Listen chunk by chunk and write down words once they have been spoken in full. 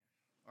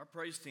Our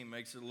praise team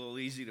makes it a little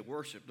easy to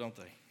worship, don't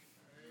they?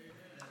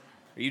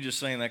 Are you just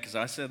saying that because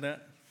I said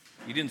that?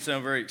 You didn't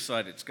sound very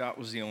excited. Scott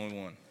was the only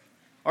one.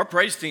 Our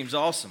praise team's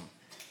awesome,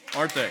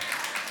 aren't they?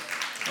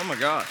 Oh my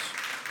gosh.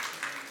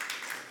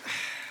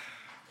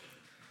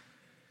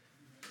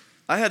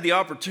 I had the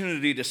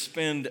opportunity to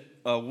spend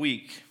a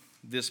week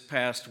this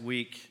past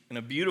week in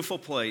a beautiful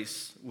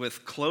place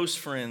with close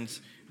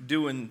friends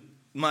doing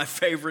my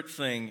favorite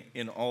thing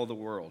in all the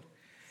world,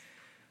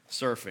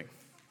 surfing.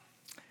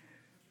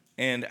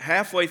 And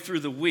halfway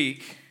through the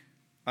week,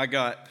 I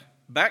got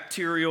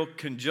bacterial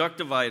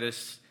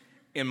conjunctivitis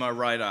in my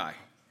right eye.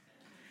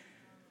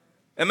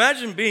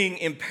 Imagine being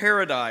in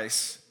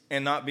paradise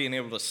and not being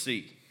able to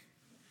see.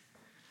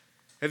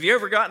 Have you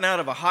ever gotten out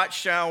of a hot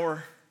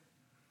shower,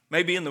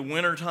 maybe in the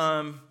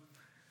wintertime,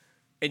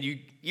 and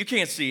you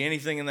can't see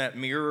anything in that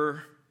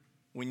mirror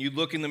when you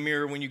look in the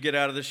mirror when you get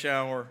out of the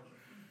shower?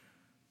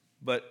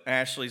 But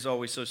Ashley's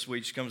always so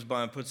sweet. She comes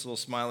by and puts a little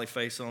smiley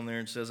face on there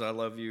and says, "I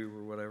love you,"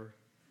 or whatever.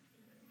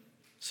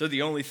 So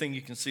the only thing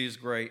you can see is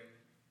great.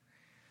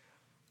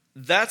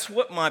 That's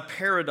what my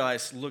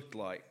paradise looked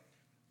like.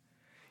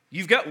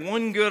 You've got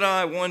one good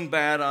eye, one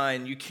bad eye,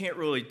 and you can't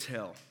really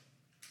tell.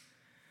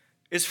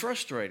 It's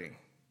frustrating.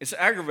 It's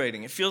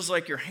aggravating. It feels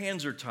like your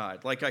hands are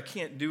tied, like I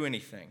can't do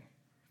anything.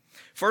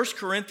 1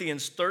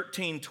 Corinthians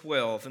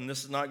 13:12, and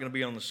this is not going to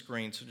be on the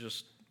screen, so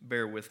just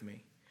bear with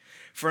me.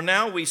 For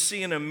now we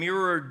see in a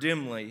mirror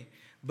dimly,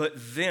 but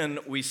then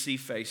we see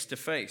face to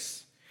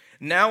face.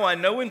 Now I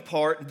know in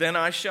part, then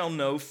I shall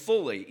know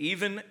fully,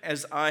 even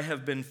as I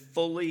have been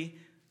fully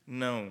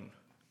known.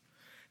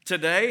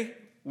 Today,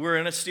 we're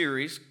in a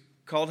series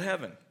called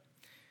Heaven.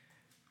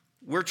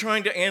 We're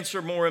trying to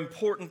answer more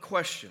important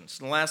questions.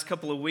 In the last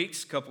couple of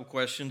weeks, a couple of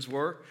questions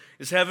were,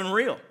 is heaven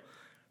real?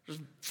 There's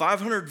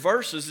 500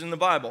 verses in the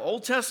Bible,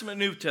 Old Testament,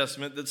 New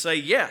Testament, that say,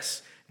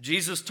 yes,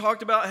 Jesus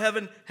talked about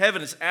heaven.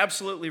 Heaven is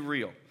absolutely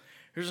real.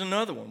 Here's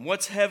another one.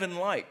 What's heaven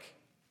like?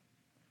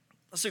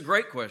 That's a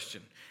great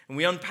question. And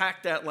we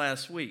unpacked that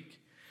last week.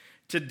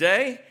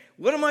 Today,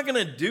 what am I going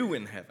to do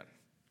in heaven?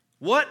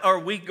 What are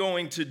we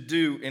going to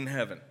do in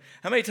heaven?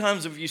 How many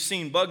times have you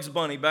seen Bugs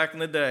Bunny back in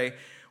the day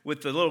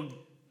with the little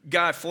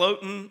guy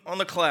floating on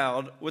the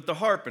cloud with the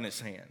harp in his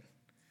hand?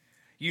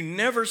 You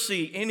never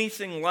see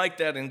anything like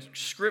that in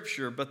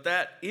Scripture, but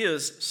that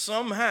is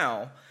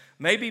somehow,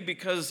 maybe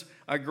because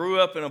I grew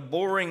up in a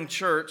boring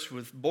church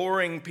with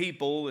boring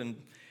people,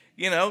 and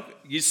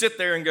you sit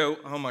there and go,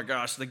 oh my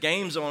gosh, the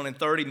game's on in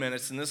 30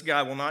 minutes and this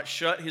guy will not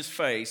shut his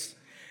face,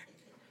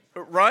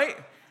 right?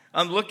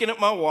 I'm looking at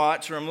my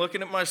watch or I'm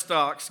looking at my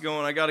stocks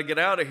going, I got to get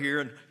out of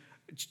here. And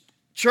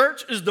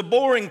church is the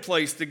boring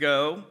place to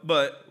go,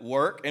 but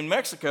work in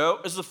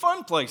Mexico is the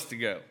fun place to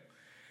go.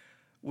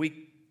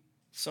 We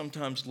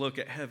sometimes look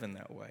at heaven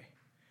that way.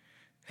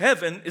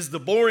 Heaven is the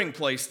boring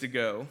place to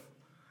go.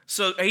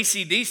 So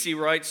AC/DC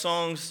writes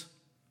songs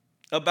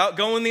about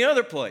going the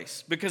other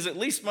place because at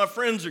least my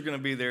friends are going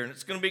to be there and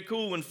it's going to be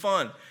cool and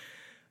fun.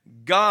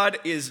 God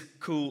is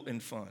cool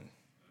and fun.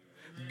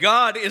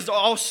 God is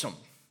awesome.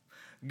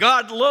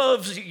 God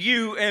loves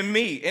you and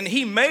me, and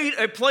He made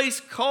a place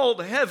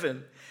called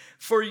heaven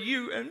for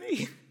you and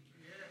me.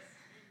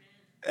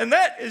 And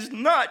that is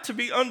not to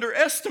be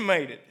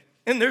underestimated.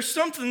 And there's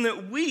something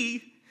that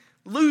we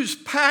lose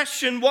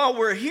passion while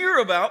we're here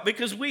about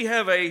because we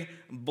have a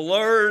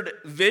blurred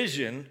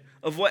vision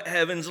of what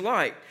heaven's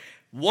like.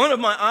 One of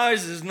my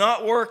eyes is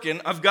not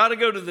working. I've got to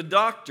go to the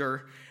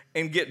doctor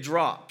and get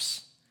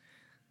drops.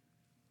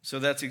 So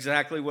that's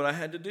exactly what I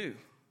had to do.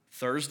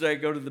 Thursday, I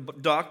go to the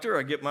doctor.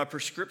 I get my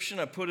prescription.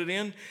 I put it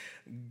in.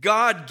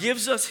 God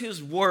gives us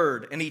His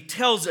Word, and He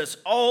tells us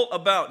all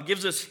about,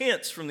 gives us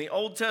hints from the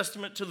Old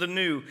Testament to the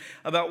New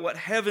about what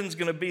heaven's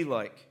going to be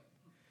like.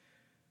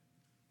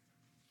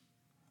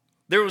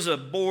 There was a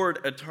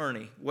board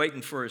attorney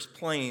waiting for his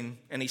plane,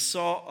 and he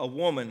saw a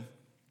woman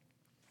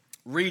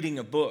reading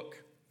a book.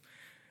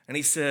 And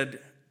he said,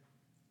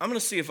 I'm going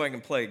to see if I can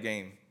play a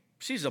game.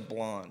 She's a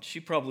blonde. She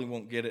probably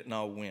won't get it, and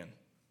I'll win.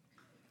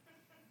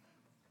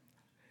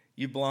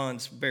 You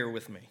blondes, bear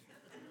with me.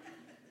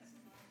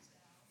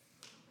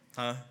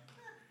 Huh?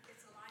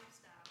 It's a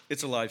lifestyle.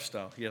 It's a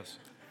lifestyle, yes.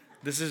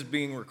 This is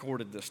being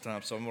recorded this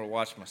time, so I'm going to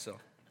watch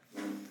myself.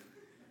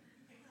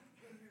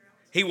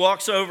 He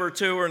walks over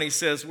to her and he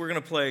says, we're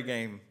going to play a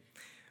game.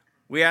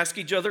 We ask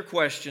each other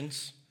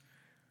questions.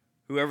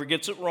 Whoever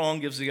gets it wrong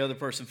gives the other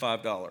person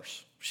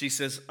 $5. She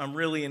says, I'm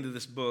really into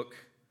this book.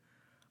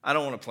 I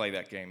don't want to play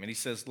that game. And he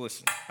says,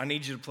 listen, I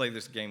need you to play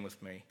this game with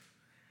me.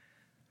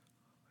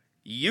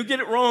 You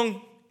get it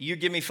wrong, you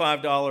give me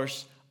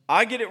 $5.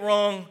 I get it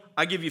wrong,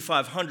 I give you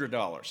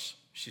 $500.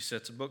 She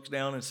sets the books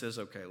down and says,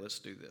 okay, let's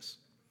do this.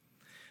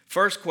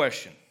 First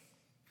question.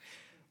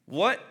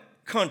 What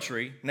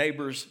country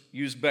neighbors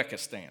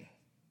Uzbekistan?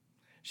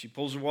 She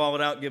pulls her wallet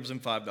out, gives him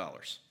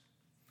 $5.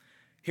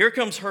 Here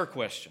comes her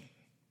question.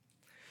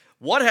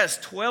 What has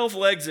 12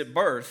 legs at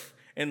birth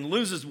and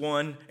loses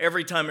one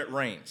every time it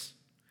rains?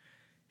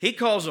 He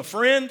calls a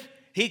friend.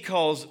 He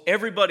calls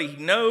everybody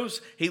he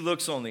knows. He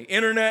looks on the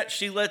internet.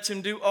 She lets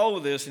him do all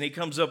of this, and he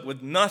comes up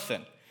with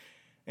nothing.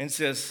 and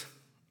says,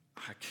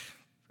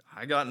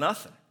 I got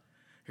nothing.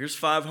 Here's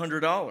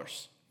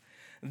 $500.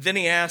 Then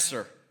he asks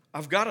her,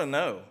 I've got to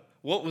know,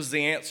 what was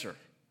the answer?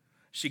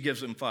 She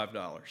gives him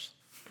 $5.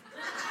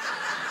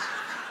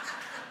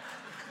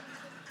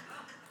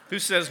 Who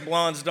says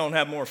blondes don't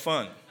have more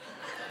fun?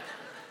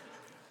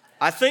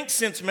 I think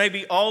since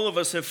maybe all of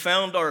us have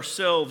found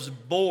ourselves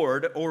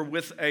bored or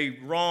with a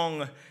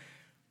wrong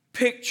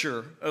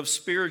picture of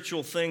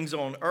spiritual things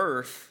on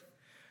earth,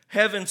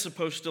 heaven's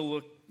supposed to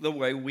look the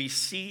way we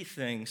see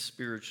things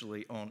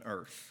spiritually on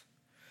earth.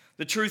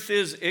 The truth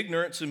is,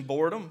 ignorance and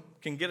boredom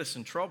can get us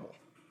in trouble.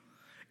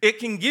 It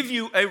can give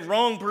you a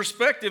wrong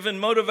perspective and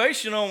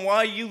motivation on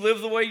why you live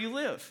the way you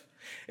live.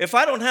 If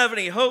I don't have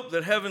any hope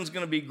that heaven's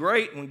going to be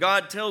great when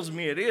God tells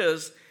me it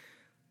is,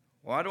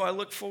 why do I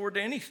look forward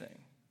to anything?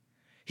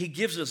 He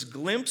gives us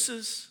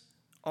glimpses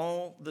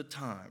all the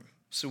time.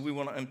 So we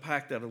want to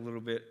unpack that a little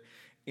bit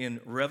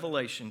in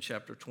Revelation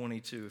chapter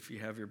 22, if you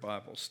have your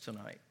Bibles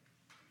tonight.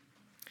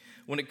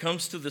 When it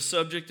comes to the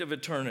subject of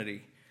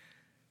eternity,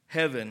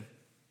 heaven,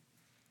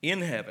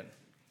 in heaven,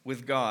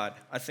 with God,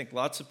 I think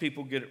lots of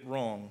people get it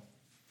wrong,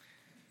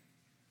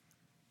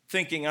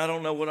 thinking, I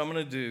don't know what I'm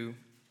going to do.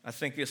 I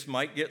think this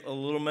might get a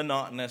little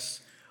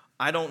monotonous.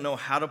 I don't know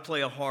how to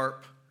play a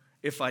harp.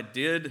 If I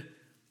did,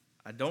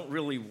 I don't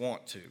really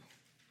want to.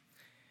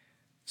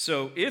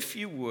 So if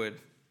you would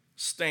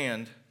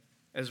stand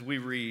as we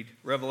read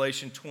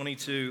Revelation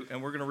 22,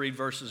 and we're going to read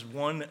verses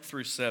 1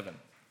 through 7.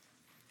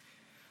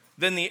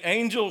 Then the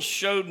angel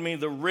showed me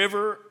the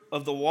river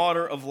of the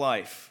water of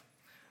life,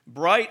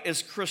 bright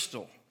as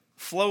crystal,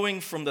 flowing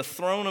from the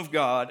throne of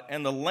God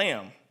and the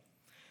Lamb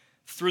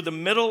through the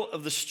middle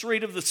of the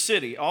street of the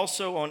city,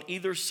 also on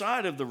either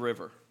side of the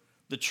river,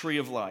 the tree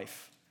of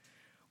life,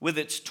 with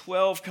its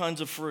 12 kinds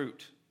of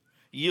fruit,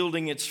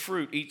 yielding its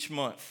fruit each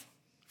month.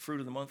 Fruit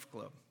of the Month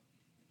Club.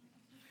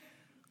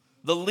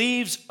 The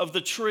leaves of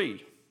the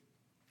tree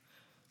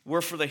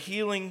were for the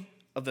healing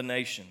of the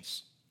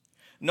nations.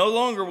 No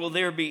longer will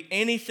there be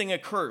anything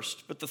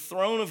accursed, but the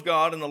throne of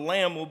God and the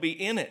Lamb will be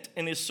in it,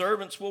 and his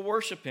servants will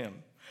worship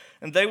him.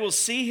 And they will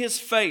see his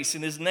face,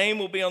 and his name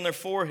will be on their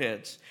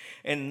foreheads,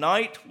 and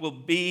night will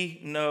be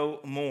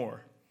no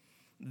more.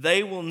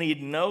 They will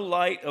need no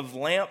light of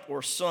lamp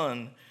or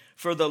sun,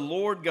 for the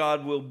Lord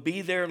God will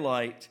be their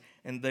light,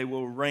 and they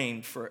will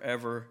reign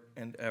forever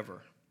and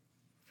ever.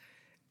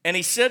 And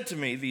he said to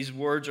me, these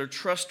words are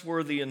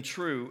trustworthy and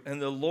true,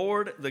 and the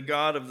Lord, the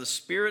God of the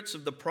spirits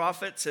of the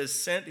prophets, has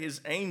sent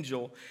his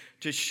angel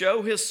to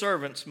show his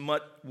servants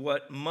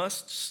what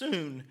must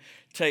soon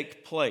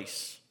take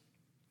place.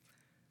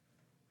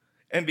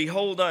 And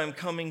behold, I am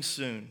coming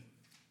soon.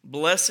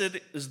 Blessed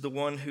is the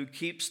one who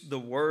keeps the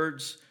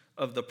words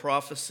of the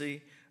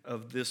prophecy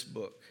of this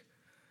book.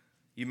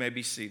 You may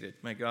be seated.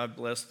 May God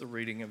bless the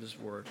reading of his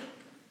word.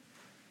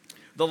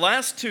 The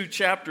last two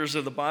chapters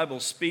of the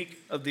Bible speak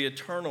of the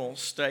eternal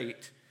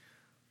state,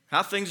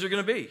 how things are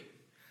going to be.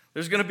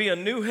 There's going to be a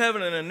new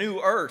heaven and a new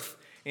earth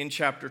in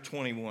chapter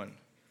 21.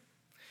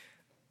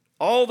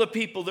 All the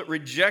people that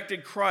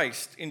rejected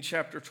Christ in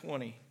chapter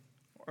 20,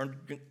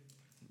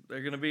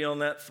 they're going to be on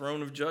that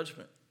throne of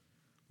judgment.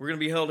 We're going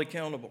to be held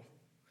accountable.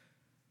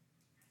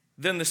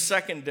 Then the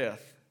second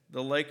death,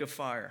 the lake of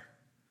fire.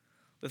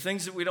 The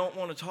things that we don't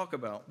want to talk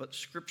about, but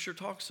Scripture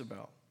talks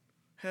about.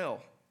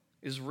 Hell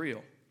is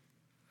real.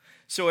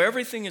 So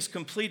everything is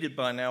completed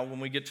by now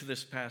when we get to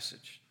this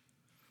passage.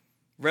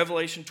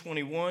 Revelation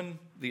 21,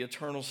 the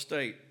eternal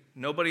state.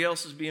 Nobody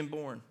else is being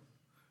born.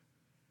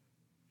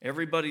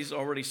 Everybody's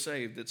already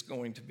saved that's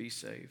going to be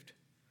saved.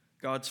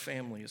 God's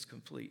family is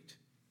complete.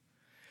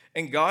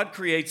 And God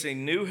creates a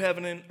new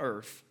heaven and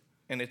earth,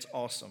 and it's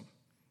awesome.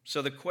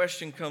 So the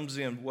question comes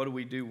in, what do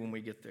we do when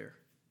we get there?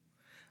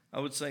 I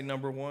would say,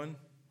 number one,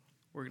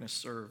 we're going to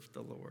serve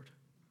the Lord.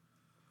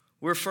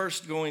 We're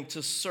first going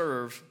to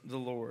serve the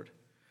Lord.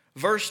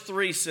 Verse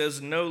 3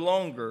 says, no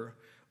longer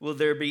will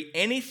there be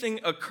anything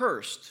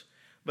accursed,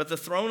 but the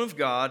throne of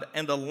God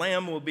and the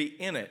Lamb will be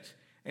in it,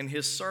 and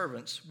his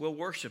servants will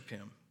worship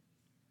him.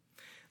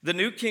 The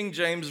New King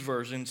James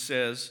Version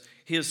says,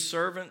 his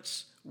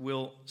servants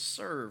will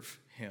serve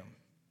him.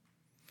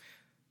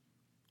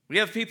 We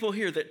have people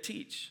here that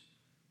teach.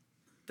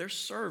 They're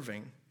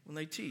serving when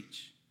they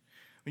teach.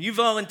 When you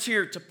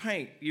volunteer to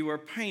paint, you are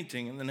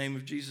painting in the name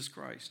of Jesus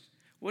Christ.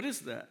 What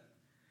is that?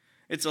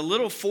 It's a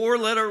little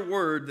 4-letter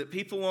word that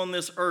people on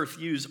this earth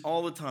use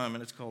all the time,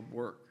 and it's called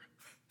work.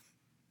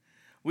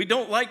 We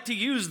don't like to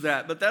use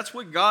that, but that's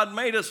what God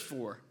made us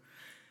for,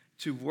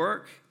 to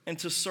work and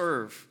to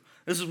serve.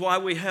 This is why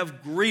we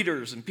have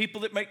greeters and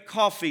people that make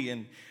coffee,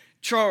 and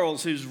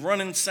Charles who's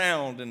running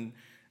sound, and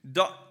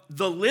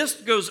the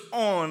list goes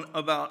on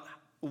about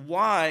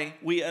why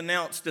we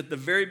announced at the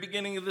very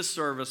beginning of this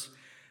service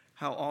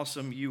how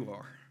awesome you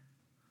are.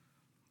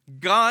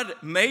 God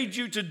made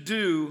you to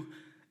do,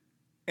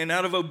 and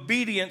out of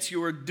obedience,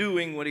 you are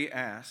doing what he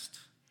asked.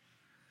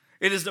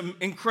 It is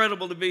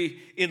incredible to be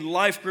in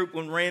life group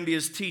when Randy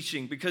is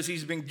teaching, because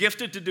he's been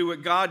gifted to do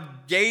what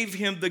God gave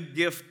him the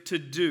gift to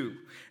do.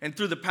 And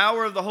through the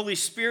power of the Holy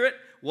Spirit,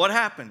 what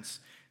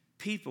happens?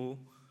 people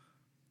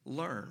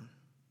learn.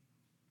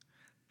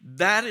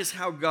 That is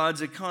how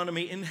God's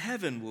economy in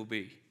heaven will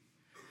be.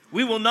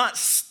 We will not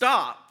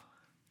stop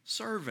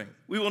serving.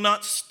 We will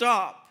not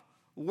stop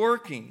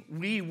working.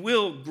 We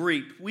will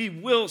greet. We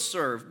will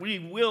serve. We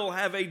will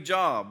have a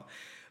job.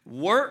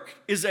 Work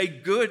is a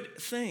good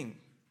thing.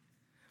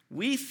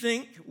 We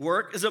think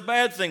work is a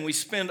bad thing. We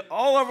spend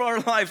all of our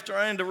life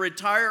trying to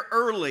retire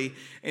early,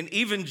 and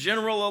even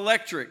General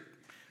Electric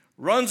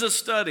runs a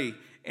study,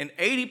 and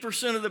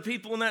 80% of the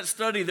people in that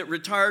study that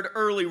retired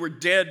early were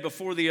dead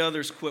before the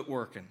others quit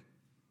working.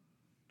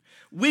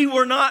 We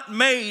were not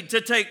made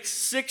to take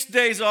 6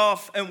 days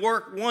off and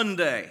work 1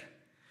 day.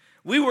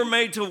 We were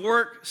made to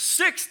work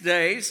 6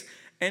 days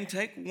and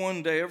take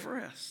 1 day of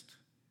rest.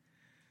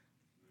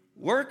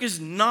 Work is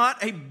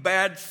not a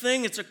bad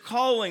thing. It's a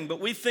calling,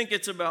 but we think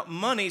it's about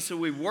money, so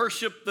we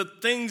worship the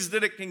things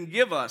that it can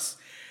give us.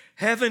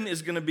 Heaven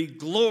is going to be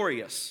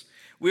glorious.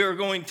 We are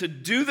going to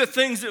do the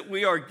things that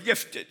we are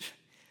gifted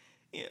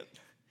in,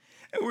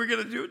 and we're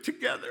going to do it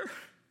together,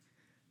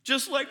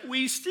 just like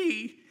we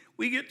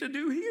get to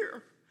do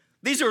here.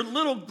 These are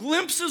little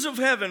glimpses of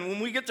heaven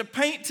when we get to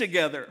paint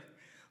together.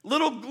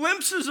 Little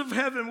glimpses of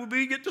heaven when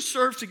we get to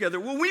serve together.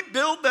 When we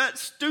build that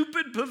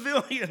stupid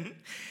pavilion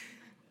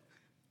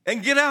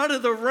and get out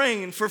of the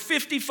rain for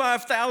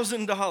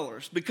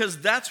 $55,000 because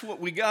that's what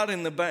we got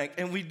in the bank,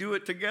 and we do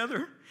it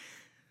together,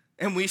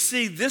 and we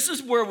see this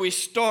is where we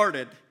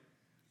started.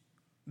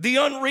 The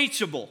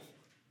unreachable.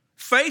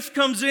 Faith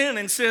comes in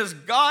and says,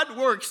 God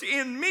works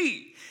in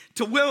me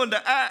to will and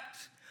to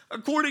act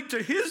according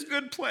to his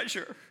good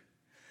pleasure,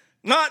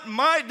 not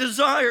my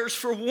desires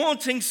for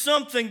wanting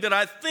something that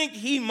I think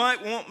he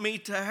might want me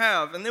to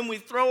have. And then we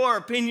throw our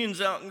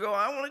opinions out and go,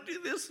 I want to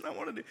do this and I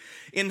want to do.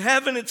 In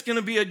heaven, it's going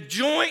to be a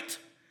joint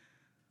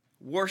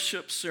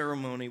worship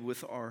ceremony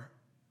with our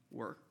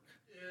work,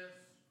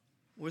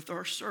 with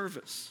our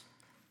service.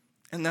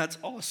 And that's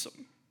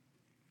awesome.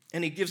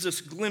 And he gives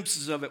us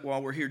glimpses of it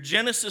while we're here.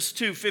 Genesis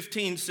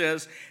 2:15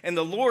 says, and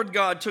the Lord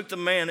God took the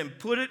man and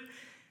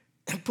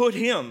put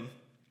him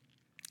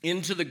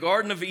into the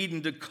Garden of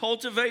Eden to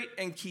cultivate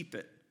and keep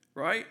it,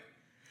 right?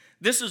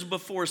 This is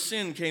before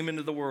sin came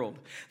into the world.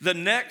 The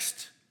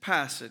next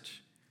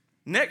passage,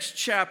 next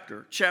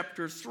chapter,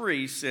 chapter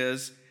 3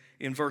 says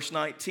in verse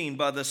 19,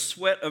 by the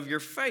sweat of your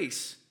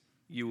face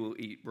you will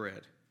eat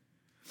bread.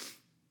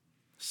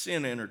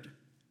 Sin entered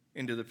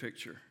into the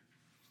picture.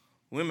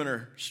 Women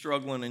are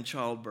struggling in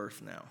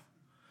childbirth now.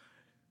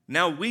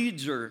 Now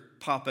weeds are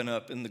popping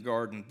up in the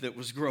garden that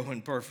was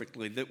growing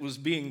perfectly, that was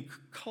being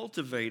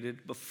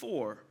cultivated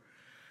before.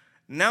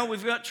 Now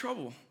we've got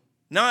trouble.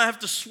 Now I have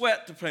to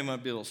sweat to pay my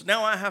bills.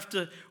 Now I have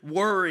to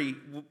worry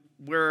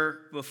where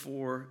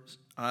before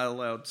I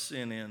allowed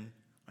sin in,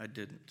 I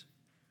didn't.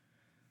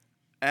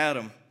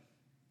 Adam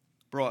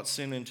brought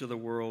sin into the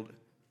world,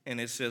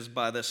 and it says,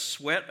 by the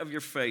sweat of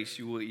your face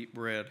you will eat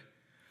bread.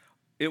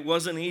 It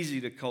wasn't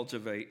easy to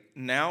cultivate.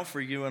 Now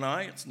for you and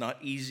I, it's not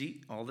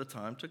easy all the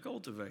time to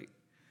cultivate.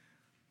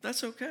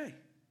 That's okay.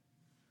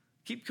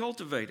 Keep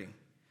cultivating.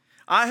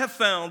 I have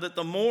found that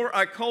the more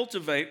I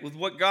cultivate with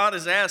what God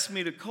has asked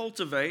me to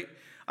cultivate,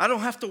 I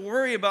don't have to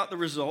worry about the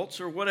results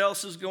or what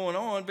else is going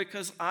on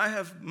because I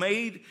have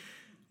made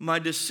my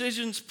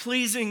decisions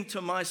pleasing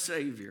to my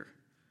Savior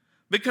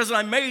because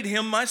I made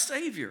him my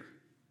Savior.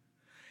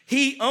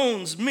 He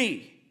owns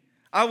me.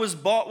 I was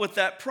bought with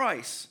that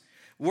price.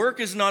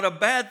 Work is not a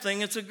bad thing,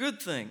 it's a good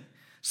thing.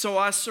 So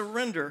I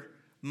surrender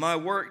my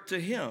work to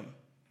him,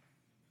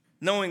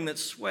 knowing that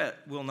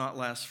sweat will not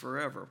last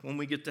forever. When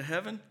we get to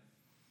heaven,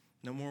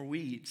 no more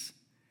weeds,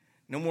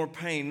 no more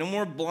pain, no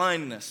more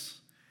blindness.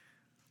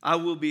 I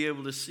will be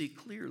able to see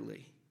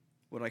clearly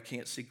what I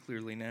can't see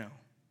clearly now.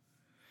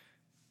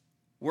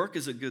 Work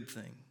is a good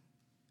thing.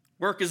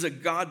 Work is a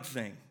God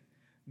thing.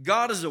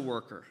 God is a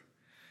worker.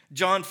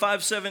 John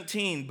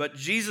 5:17, but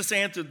Jesus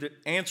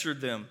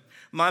answered them,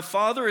 my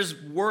Father is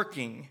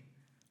working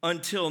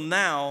until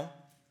now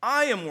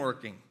I am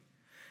working.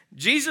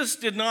 Jesus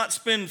did not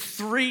spend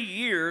 3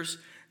 years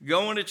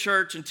going to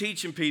church and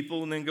teaching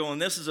people and then going,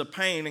 this is a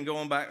pain, and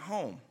going back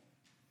home.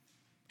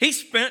 He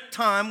spent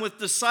time with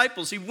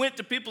disciples. He went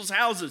to people's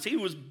houses. He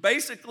was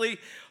basically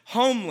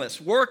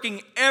homeless,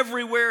 working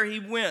everywhere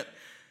he went.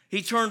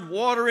 He turned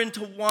water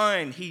into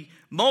wine. He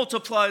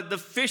multiplied the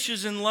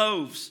fishes and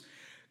loaves.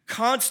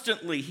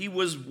 Constantly, he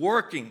was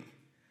working.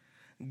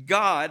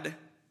 God,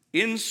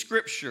 in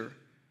Scripture,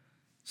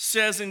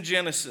 says in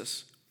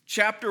Genesis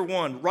chapter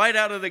 1, right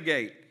out of the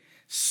gate,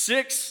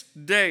 6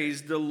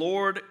 days the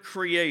Lord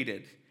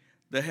created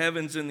the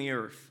heavens and the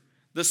earth,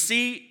 the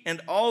sea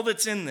and all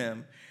that's in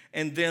them,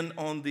 and then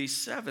on the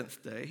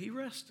seventh day he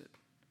rested.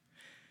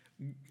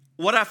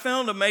 What I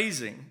found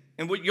amazing,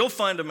 and what you'll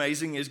find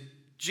amazing, is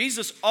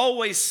Jesus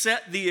always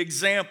set the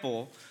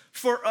example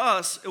for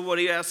us in what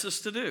he asks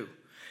us to do.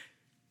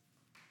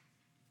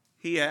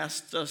 He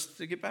asked us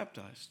to get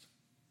baptized.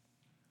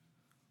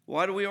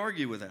 Why do we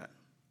argue with that?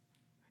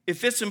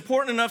 If it's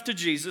important enough to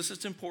Jesus,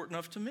 it's important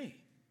enough to me.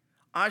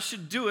 I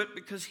should do it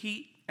because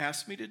he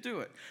asked me to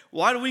do it.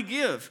 Why do we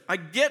give? I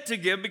get to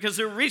give because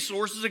they're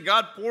resources that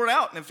God poured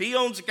out. And if he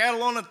owns the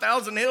cattle on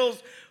 1,000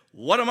 hills,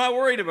 what am I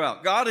worried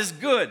about? God is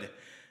good.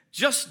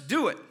 Just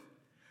do it.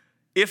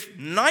 If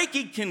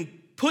Nike can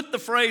put the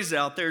phrase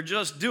out there,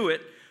 just do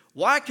it,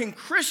 why can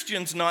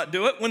Christians not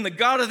do it when the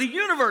God of the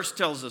universe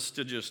tells us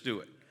to just do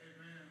it?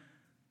 Amen.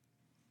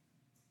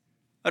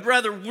 I'd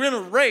rather win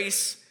a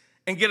race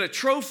and get a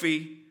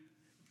trophy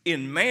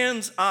in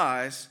man's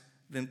eyes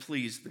than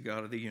please the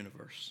God of the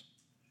universe.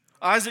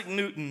 Isaac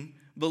Newton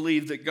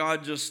believed that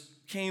God just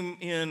came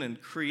in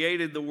and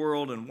created the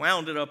world and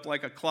wound it up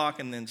like a clock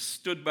and then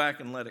stood back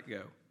and let it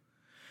go.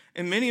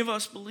 And many of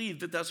us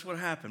believe that that's what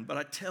happened, but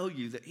I tell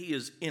you that he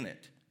is in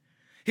it.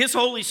 His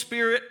Holy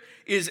Spirit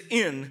is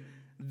in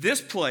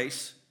this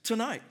place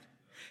tonight.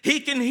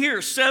 He can hear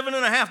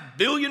 7.5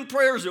 billion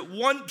prayers at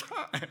one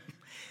time.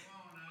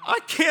 I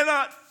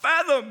cannot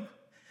fathom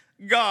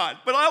God,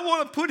 but I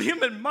want to put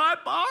him in my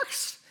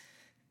box.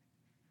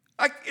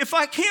 If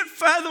I can't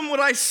fathom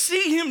what I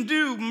see him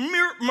do,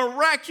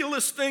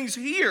 miraculous things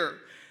here,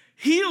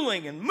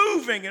 healing and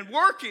moving and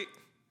working.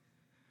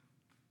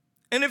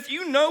 And if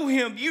you know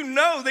him, you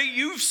know that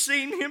you've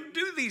seen him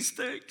do these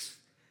things.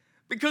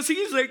 Because he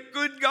is a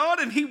good God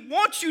and he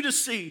wants you to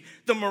see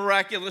the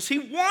miraculous. He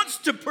wants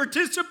to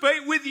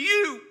participate with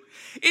you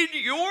in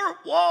your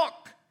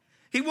walk.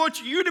 He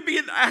wants you to be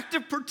an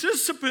active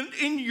participant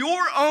in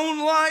your own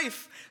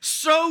life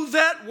so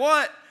that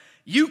what?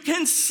 You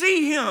can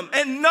see him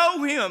and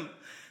know him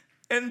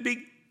and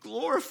be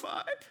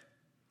glorified.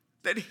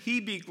 That he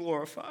be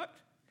glorified.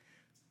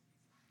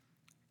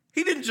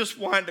 He didn't just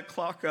wind the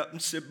clock up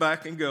and sit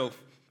back and go,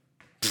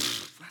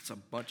 that's a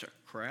bunch of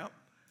crap.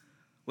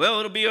 Well,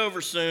 it'll be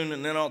over soon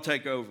and then I'll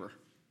take over.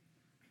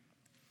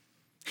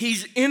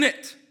 He's in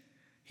it.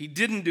 He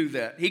didn't do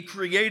that. He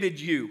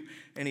created you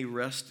and he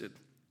rested.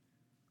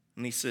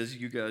 And he says,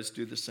 you guys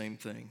do the same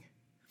thing.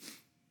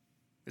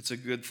 It's a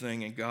good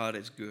thing and God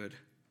is good.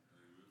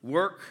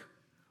 Work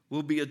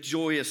will be a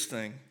joyous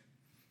thing.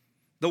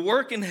 The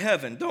work in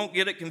heaven, don't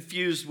get it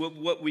confused with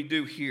what we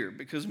do here,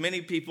 because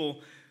many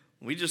people,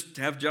 we just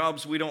have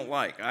jobs we don't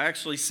like. I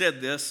actually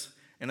said this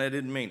and I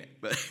didn't mean it,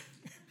 but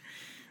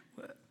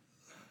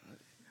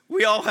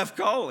we all have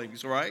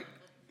callings, right?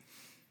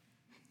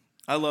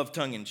 I love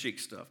tongue-in-cheek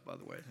stuff, by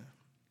the way.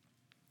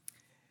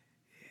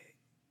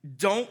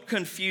 Don't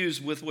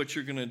confuse with what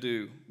you're going to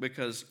do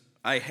because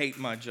I hate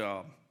my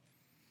job.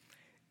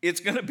 It's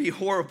going to be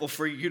horrible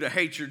for you to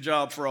hate your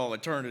job for all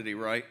eternity,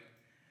 right?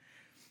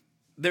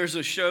 There's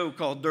a show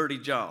called Dirty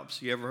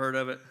Jobs. You ever heard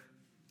of it?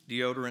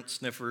 Deodorant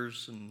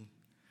sniffers and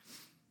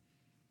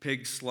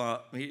pig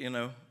slop. You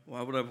know,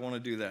 why would I want to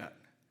do that?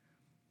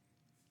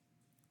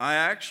 I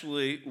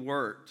actually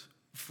worked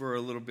for a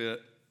little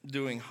bit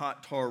doing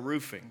hot tar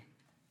roofing.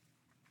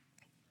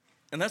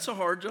 And that's a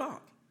hard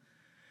job.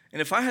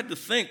 And if I had to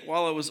think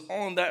while I was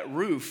on that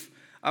roof,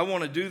 I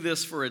want to do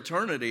this for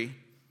eternity,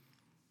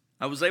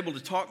 I was able to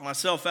talk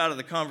myself out of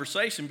the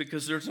conversation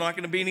because there's not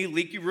going to be any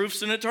leaky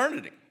roofs in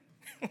eternity.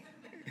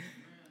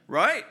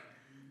 Right?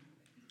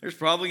 There's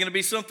probably going to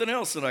be something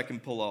else that I can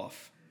pull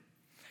off.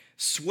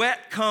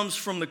 Sweat comes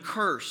from the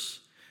curse,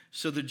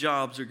 so the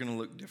jobs are going to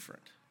look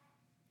different.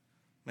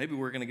 Maybe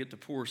we're going to get to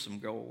pour some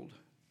gold.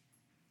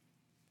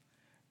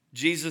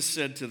 Jesus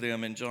said to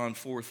them in John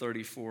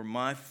 4:34,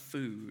 my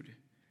food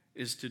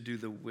is to do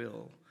the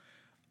will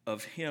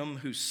of him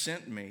who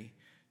sent me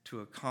to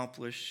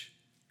accomplish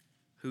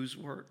whose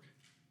work?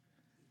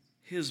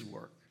 His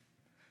work.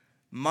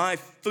 My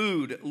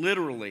food,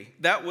 literally,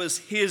 that was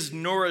his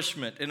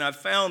nourishment. And I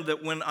found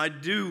that when I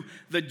do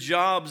the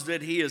jobs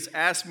that he has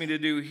asked me to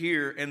do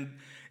here, and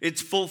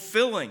it's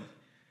fulfilling,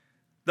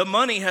 the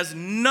money has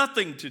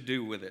nothing to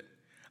do with it.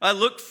 I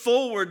look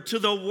forward to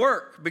the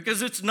work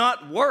because it's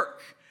not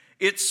work,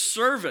 it's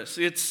service.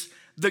 It's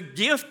the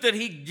gift that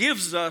he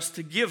gives us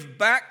to give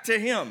back to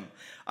him.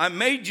 I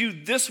made you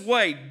this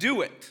way,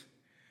 do it.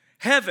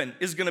 Heaven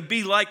is going to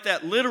be like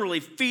that, literally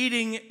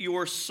feeding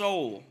your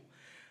soul.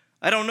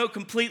 I don't know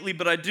completely,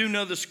 but I do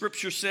know the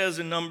scripture says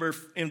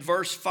in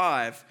verse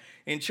 5,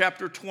 in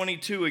chapter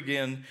 22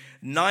 again,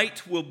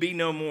 night will be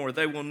no more.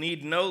 They will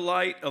need no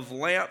light of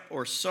lamp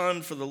or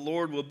sun, for the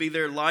Lord will be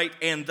their light,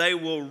 and they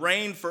will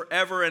reign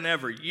forever and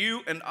ever.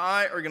 You and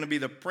I are going to be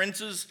the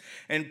princes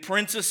and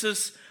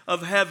princesses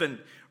of heaven,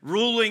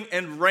 ruling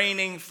and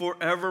reigning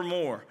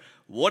forevermore.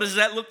 What does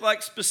that look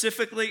like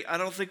specifically? I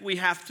don't think we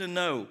have to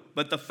know.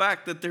 But the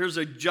fact that there's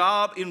a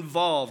job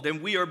involved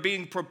and we are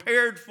being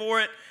prepared for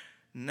it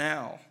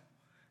now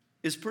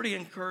is pretty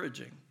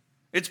encouraging.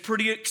 It's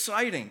pretty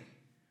exciting.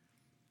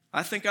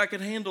 I think I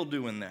could handle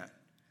doing that.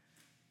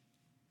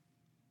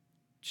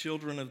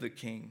 Children of the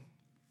King.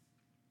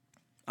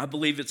 I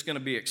believe it's going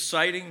to be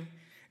exciting,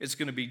 it's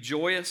going to be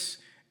joyous,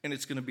 and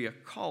it's going to be a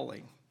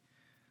calling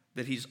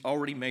that he's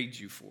already made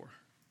you for.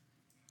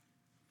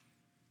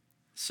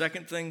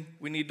 Second thing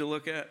we need to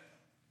look at,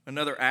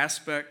 another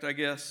aspect, I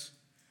guess,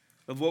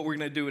 of what we're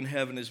going to do in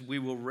heaven is we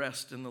will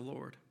rest in the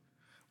Lord.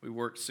 We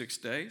worked 6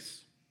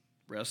 days,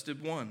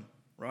 rested 1,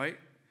 right?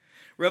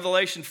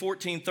 Revelation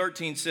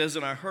 14:13 says,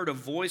 "And I heard a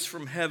voice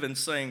from heaven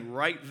saying,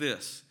 'Write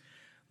this,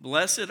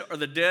 blessed are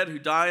the dead who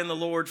die in the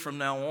Lord from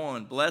now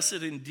on.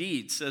 Blessed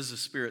indeed,' says the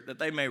Spirit, 'that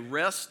they may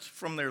rest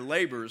from their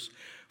labors,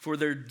 for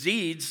their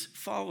deeds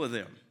follow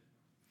them.'"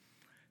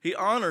 He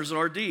honors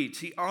our deeds.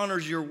 He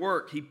honors your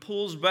work. He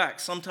pulls back.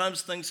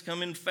 Sometimes things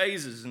come in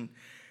phases and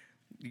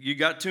you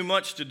got too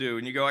much to do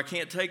and you go, "I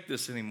can't take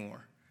this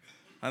anymore."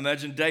 I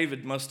imagine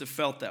David must have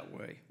felt that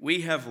way.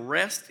 We have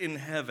rest in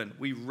heaven.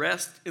 We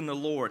rest in the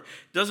Lord.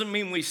 Doesn't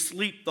mean we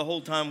sleep the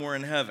whole time we're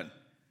in heaven.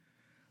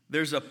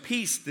 There's a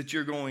peace that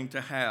you're going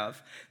to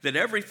have, that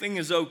everything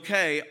is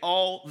okay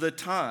all the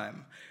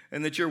time,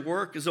 and that your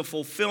work is a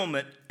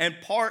fulfillment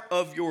and part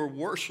of your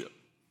worship.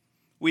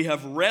 We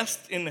have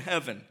rest in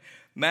heaven.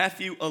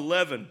 Matthew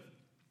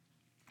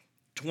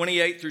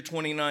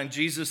 11:28-29,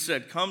 Jesus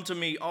said, "Come to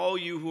me, all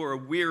you who are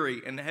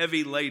weary and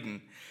heavy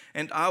laden,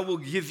 and I will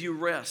give you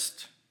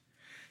rest.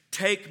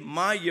 Take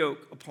my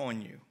yoke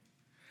upon you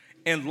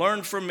and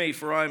learn from me,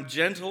 for I am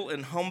gentle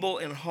and humble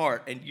in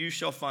heart, and you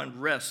shall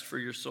find rest for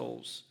your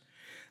souls."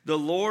 The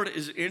Lord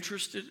is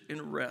interested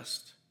in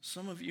rest.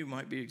 Some of you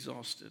might be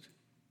exhausted.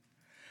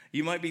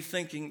 You might be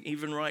thinking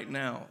even right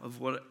now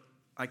of what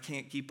I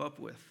can't keep up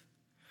with.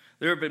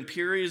 There have been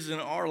periods in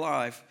our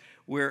life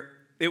where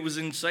it was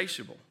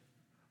insatiable.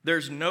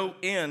 There's no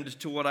end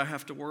to what I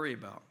have to worry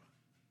about.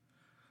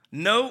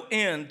 No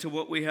end to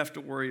what we have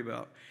to worry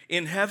about.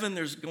 In heaven,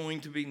 there's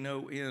going to be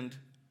no end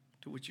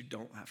to what you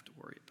don't have to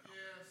worry about.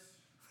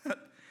 Yes.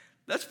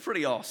 That's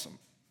pretty awesome.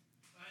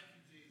 Thank you,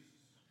 Jesus.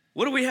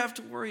 What do we have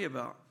to worry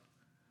about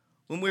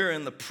when we're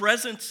in the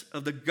presence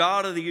of the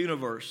God of the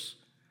universe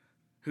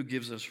who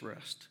gives us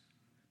rest?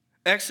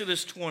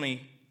 Exodus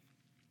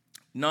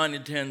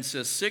 20:9-10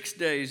 says, 6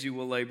 days you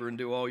will labor and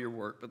do all your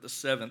work, but the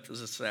seventh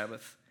is a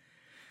Sabbath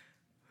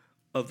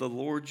of the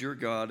Lord your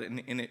God,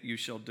 and in it you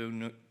shall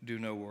do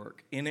no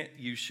work. In it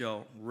you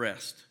shall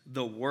rest.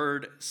 The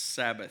word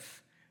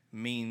Sabbath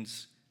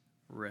means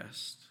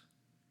rest.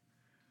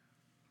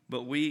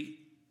 But we've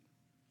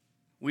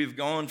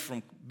gone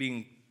from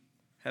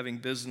having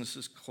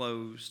businesses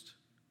closed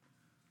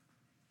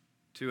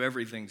to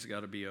everything's got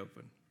to be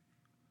open.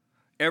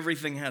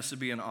 Everything has to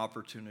be an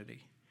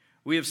opportunity.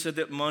 We have said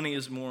that money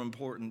is more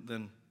important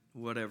than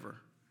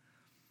whatever.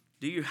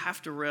 Do you have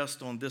to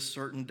rest on this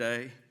certain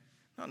day?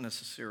 Not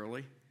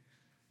necessarily.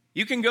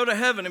 You can go to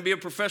heaven and be a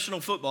professional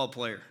football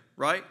player,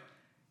 right?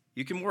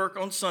 You can work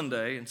on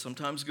Sunday and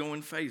sometimes go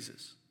in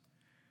phases.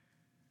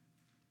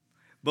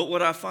 But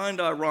what I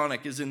find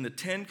ironic is in the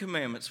 10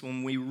 Commandments,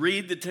 when we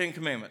read the 10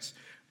 Commandments,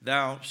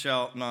 thou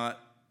shalt not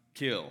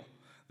kill,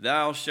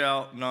 thou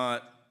shalt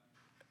not,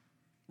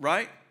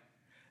 right?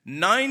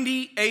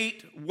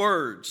 98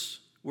 words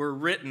were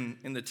written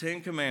in the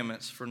 10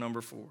 Commandments for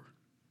number 4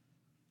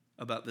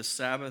 about the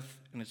Sabbath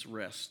and its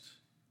rest.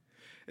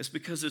 It's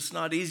because it's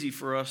not easy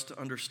for us to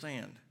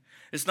understand.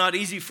 It's not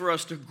easy for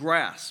us to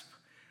grasp.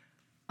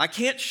 I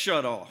can't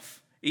shut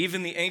off.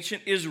 Even the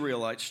ancient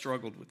Israelites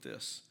struggled with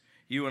this.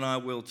 You and I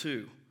will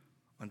too,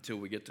 until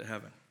we get to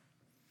heaven.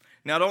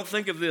 Now, don't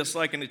think of this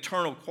like an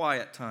eternal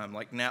quiet time,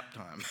 like nap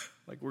time.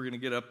 Like we're going to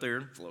get up there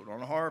and float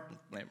on a harp.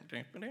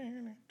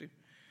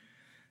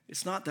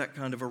 It's not that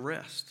kind of a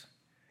rest.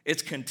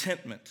 It's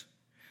contentment.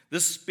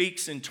 This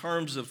speaks in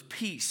terms of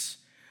peace,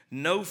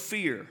 no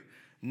fear,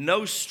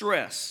 no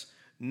stress,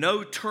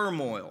 no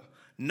turmoil,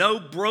 no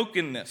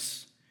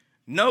brokenness,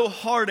 no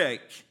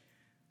heartache.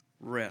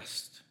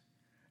 Rest.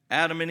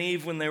 Adam and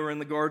Eve, when they were in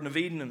the Garden of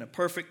Eden, in a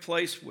perfect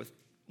place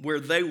where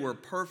they were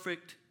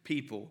perfect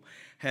people,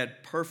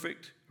 had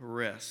perfect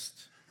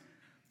rest.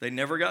 They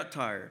never got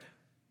tired.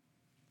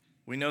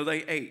 We know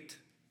they ate.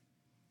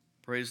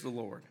 Praise the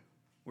Lord.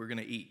 We're going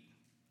to eat.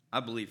 I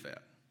believe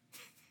that.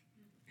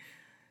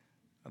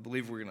 I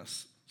believe we're going to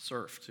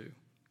surf too.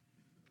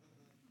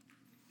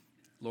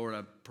 Lord,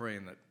 I'm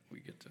praying that we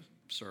get to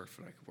surf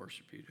and I can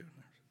worship you doing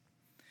that.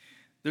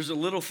 There's a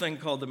little thing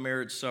called the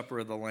marriage supper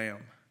of the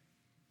Lamb,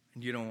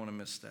 and you don't want to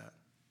miss that.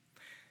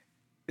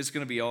 It's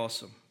going to be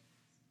awesome.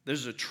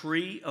 There's a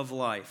tree of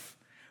life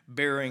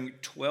bearing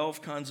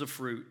 12 kinds of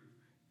fruit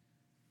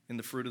in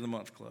the Fruit of the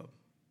Month Club.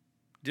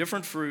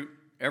 Different fruit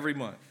every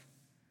month.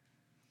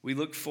 We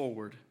look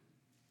forward.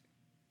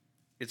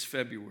 It's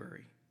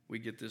February. We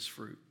get this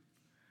fruit.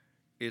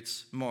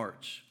 It's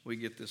March. We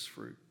get this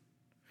fruit.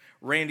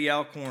 Randy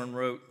Alcorn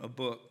wrote a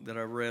book that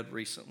I read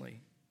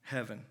recently,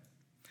 Heaven.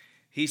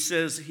 He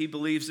says he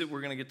believes that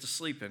we're going to get to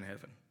sleep in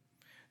heaven.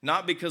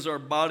 Not because our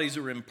bodies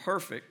are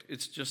imperfect.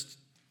 It's just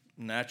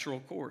natural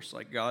course,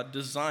 like God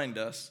designed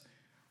us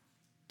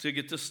to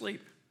get to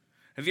sleep.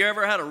 Have you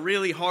ever had a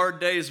really hard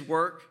day's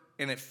work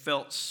and it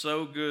felt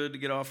so good to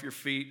get off your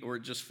feet, or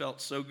it just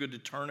felt so good to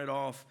turn it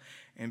off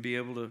and be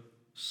able to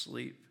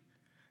sleep?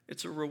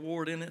 It's a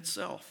reward in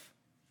itself.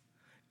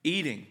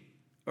 Eating,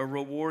 a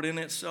reward in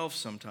itself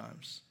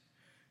sometimes.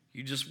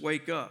 You just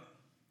wake up.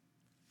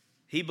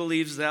 He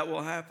believes that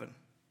will happen.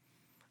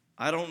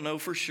 I don't know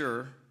for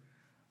sure,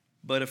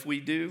 but if we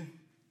do,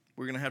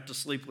 we're going to have to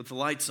sleep with the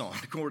lights on,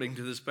 according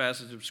to this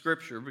passage of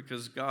Scripture,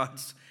 because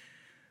God's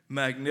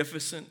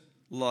magnificent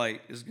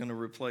light is going to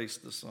replace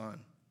the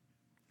sun.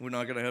 We're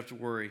not going to have to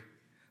worry.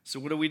 So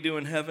what do we do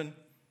in heaven?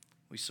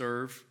 We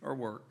serve or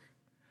work.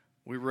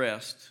 We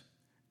rest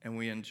and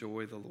we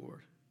enjoy the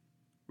Lord.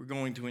 We're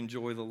going to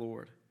enjoy the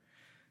Lord.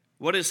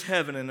 What is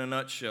heaven in a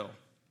nutshell?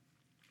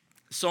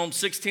 Psalm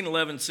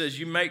 16:11 says,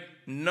 "You make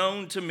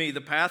known to me the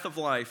path of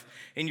life.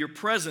 In your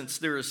presence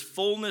there is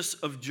fullness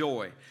of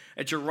joy.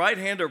 At your right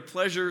hand are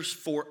pleasures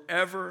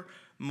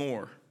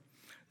forevermore."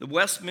 The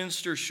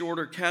Westminster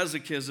Shorter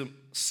Catechism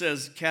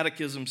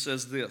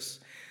says this: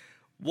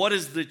 what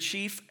is the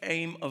chief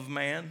aim of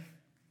man?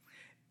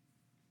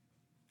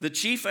 The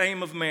chief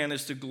aim of man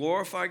is to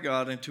glorify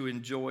God and to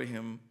enjoy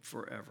him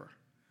forever.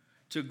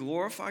 To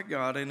glorify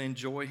God and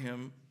enjoy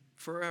him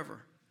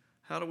forever.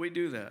 How do we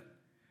do that?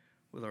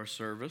 With our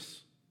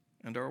service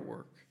and our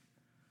work.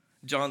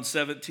 John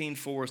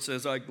 17:4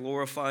 says, "I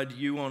glorified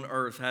you on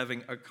earth,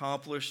 having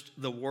accomplished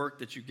the work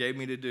that you gave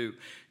me to do."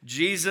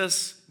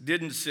 Jesus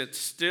didn't sit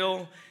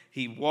still.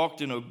 He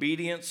walked in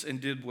obedience and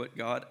did what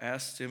God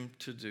asked him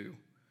to do.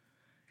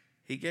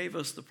 He gave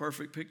us the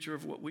perfect picture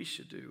of what we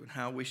should do and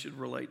how we should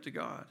relate to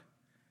God.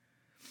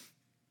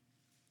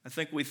 I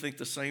think we think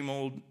the same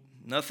old,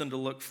 nothing to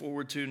look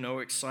forward to, no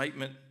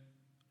excitement.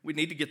 We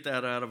need to get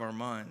that out of our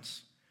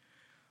minds.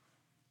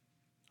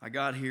 I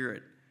got here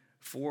at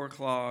 4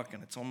 o'clock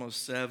and it's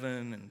almost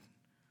 7 and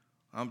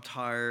I'm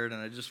tired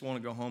and I just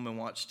want to go home and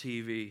watch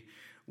TV.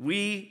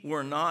 We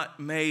were not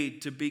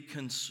made to be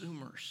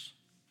consumers.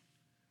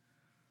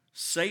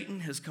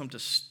 Satan has come to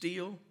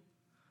steal,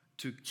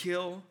 to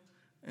kill,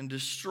 and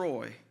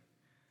destroy,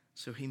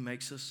 so he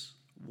makes us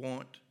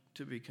want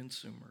to be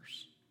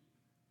consumers.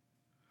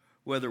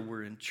 Whether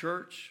we're in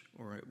church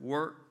or at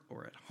work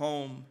or at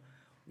home,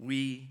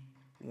 we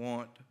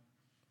want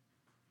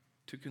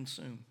to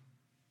consume.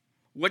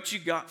 What you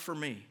got for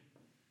me?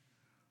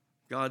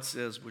 God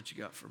says, what you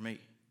got for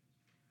me?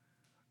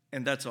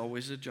 And that's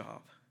always a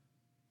job.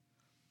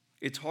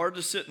 It's hard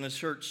to sit in a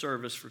church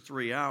service for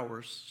 3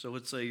 hours. So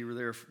let's say you were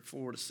there from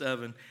 4 to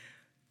 7.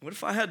 What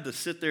if I had to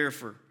sit there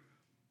for,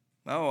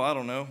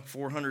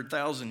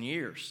 400,000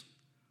 years?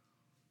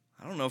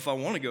 I don't know if I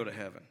want to go to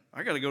heaven.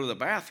 I got to go to the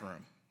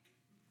bathroom.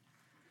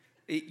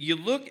 You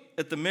look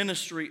at the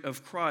ministry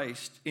of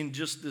Christ in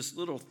just this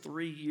little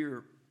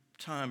 3-year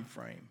time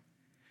frame,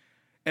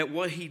 at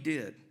what he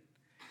did.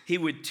 He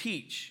would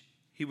teach.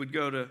 He would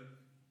go to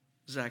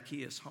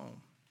Zacchaeus'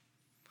 home.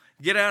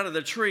 Get out of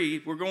the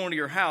tree. We're going to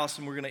your house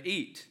and we're going to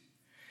eat.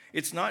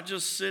 It's not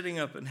just sitting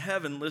up in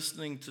heaven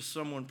listening to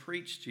someone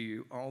preach to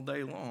you all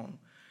day long.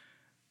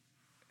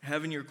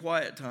 Having your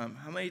quiet time.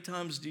 How many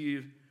times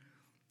I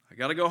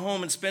got to go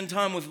home and spend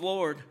time with the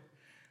Lord.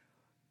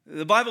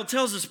 The Bible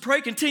tells us,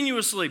 pray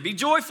continuously, be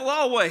joyful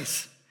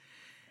always.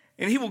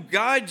 And he will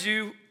guide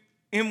you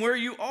in where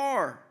you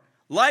are.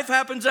 Life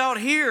happens out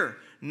here,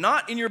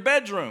 not in your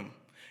bedroom.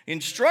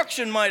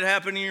 Instruction might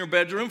happen in your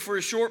bedroom for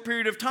a short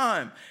period of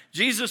time.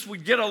 Jesus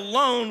would get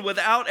alone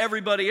without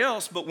everybody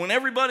else, but when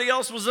everybody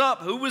else was up,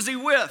 who was he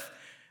with?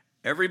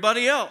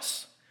 Everybody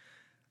else.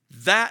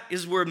 That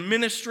is where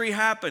ministry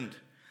happened.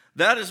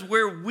 That is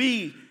where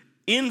we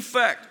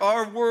infect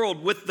our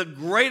world with the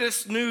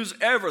greatest news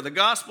ever, the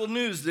gospel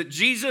news that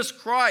Jesus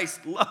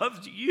Christ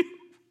loved you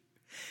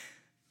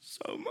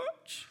so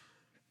much.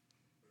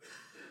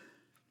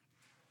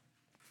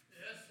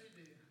 Yes,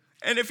 he did.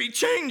 And if he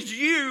changed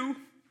you,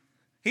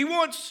 he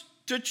wants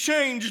to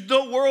change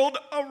the world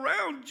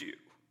around you.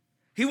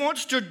 He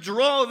wants to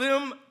draw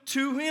them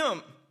to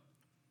him.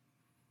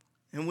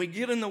 And we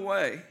get in the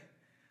way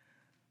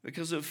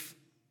because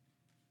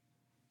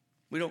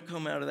we don't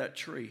come out of that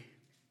tree.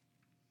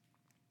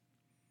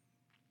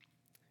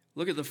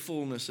 Look at the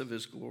fullness of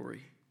his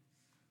glory.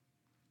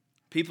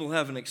 People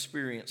haven't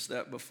experienced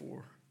that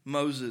before.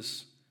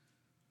 Moses,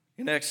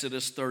 in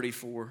Exodus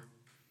 34,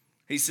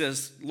 he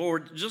says,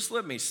 Lord, just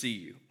let me see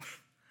you.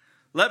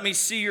 Let me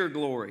see your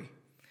glory.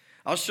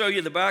 I'll show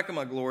you the back of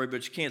my glory,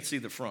 but you can't see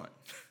the front.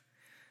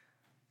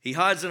 He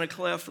hides in a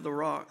cleft of the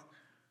rock,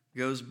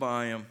 goes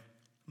by him.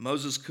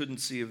 Moses couldn't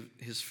see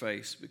his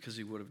face because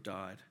he would have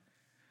died.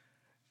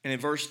 And in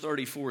verse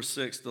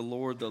 34:6, the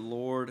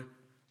Lord,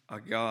 a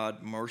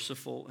God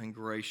merciful and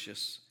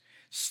gracious,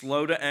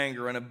 slow to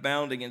anger and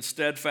abounding in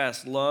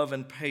steadfast love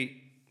and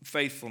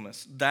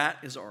faithfulness. That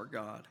is our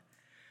God.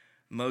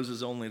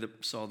 Moses only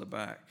saw the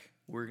back.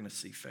 We're going to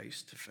see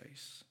face to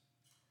face.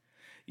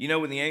 You know,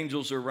 when the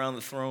angels are around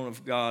the throne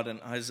of God in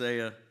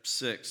Isaiah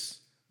 6,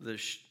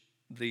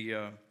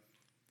 they've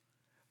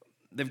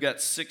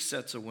got 6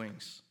 sets of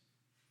wings,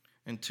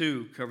 and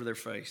 2 cover their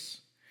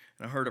face.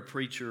 And I heard a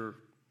preacher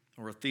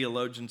or a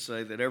theologian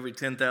say that every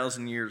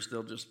 10,000 years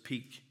they'll just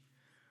peek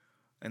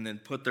and then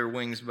put their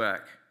wings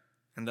back,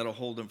 and that'll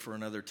hold them for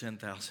another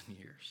 10,000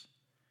 years.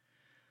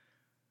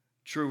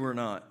 True or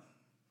not,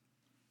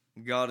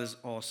 God is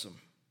awesome.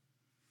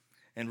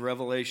 And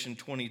Revelation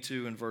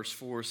 22 and verse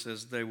 4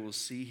 says they will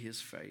see his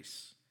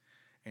face,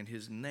 and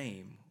his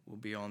name will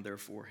be on their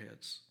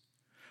foreheads.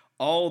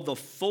 All the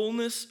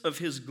fullness of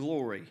his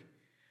glory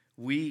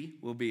we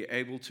will be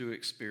able to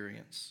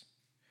experience.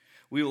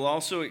 we will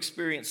also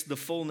experience the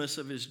fullness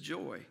of his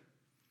joy.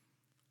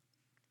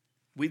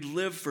 We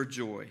live for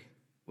joy.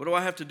 What do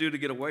I have to do to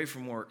get away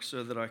from work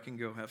so that I can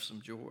go have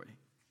some joy?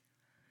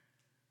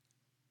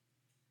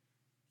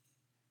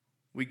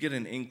 We get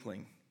an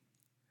inkling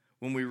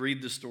when we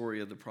read the story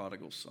of the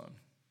prodigal son,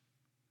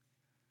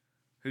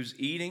 who's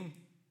eating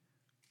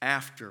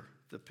after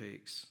the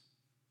pigs.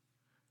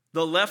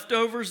 The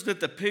leftovers that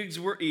the pigs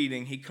were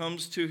eating, he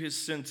comes to his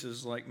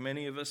senses like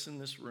many of us in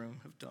this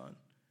room have done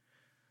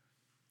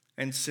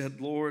and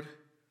said, Lord,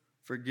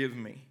 forgive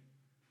me.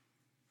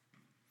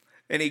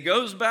 And he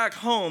goes back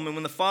home, and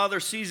when the father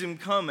sees him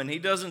coming, he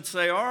doesn't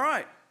say, all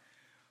right,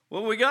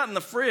 what we got in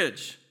the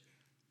fridge?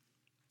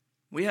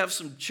 We have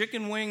some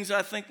chicken wings,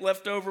 I think,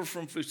 left over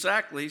from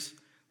Fusakli's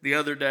the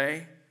other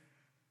day.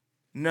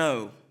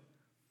 No.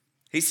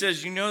 He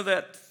says, you know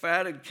that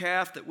fatted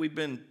calf that we've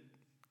been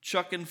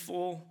chucking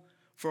full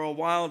for a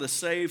while to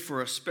save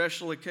for a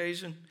special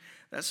occasion?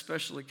 That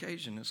special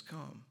occasion has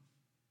come.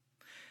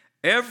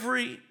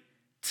 Every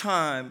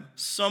time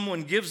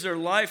someone gives their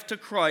life to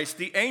Christ,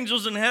 the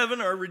angels in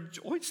heaven are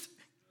rejoicing.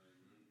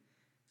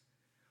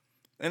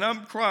 And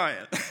I'm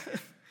crying.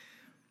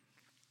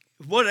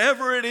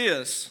 Whatever it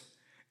is,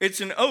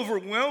 it's an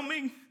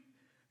overwhelming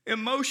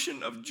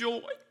emotion of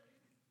joy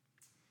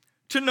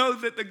to know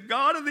that the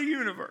God of the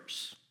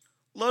universe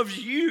loves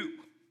you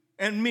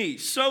and me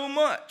so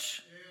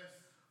much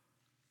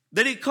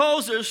that he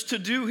calls us to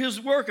do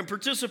his work and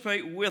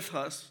participate with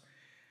us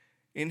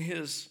in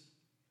his.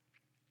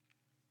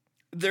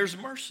 There's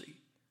mercy.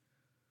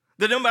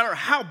 That no matter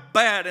how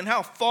bad and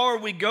how far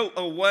we go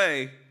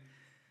away,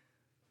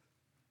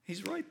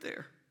 he's right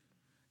there.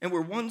 And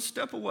we're one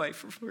step away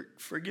from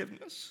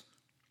forgiveness.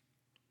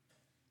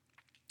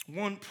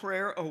 One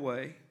prayer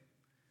away.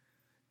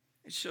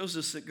 It shows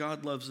us that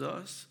God loves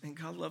us and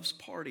God loves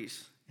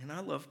parties. And I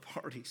love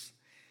parties.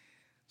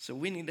 So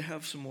we need to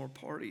have some more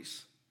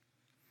parties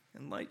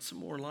and light some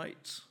more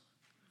lights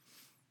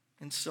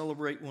and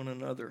celebrate one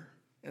another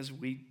as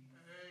we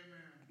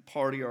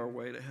party our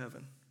way to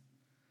heaven.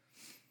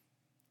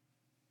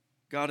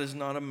 God is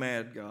not a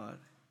mad God.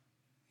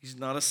 He's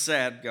not a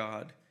sad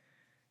God.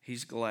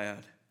 He's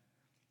glad.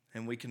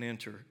 And we can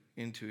enter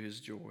into his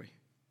joy.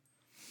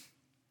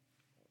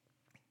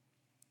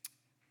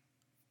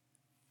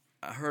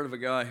 I heard of a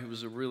guy who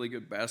was a really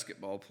good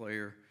basketball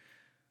player.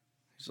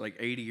 He's like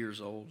 80 years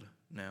old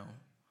now.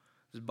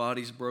 His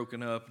body's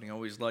broken up and he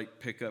always liked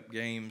pickup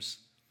games.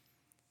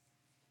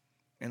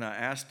 And I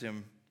asked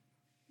him,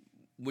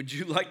 would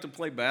you like to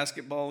play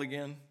basketball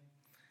again?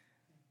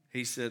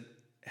 He said,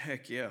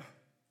 heck yeah.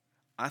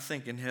 I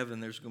think in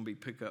heaven there's going to be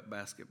pickup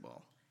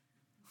basketball.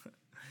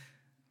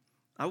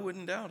 I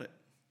wouldn't doubt it.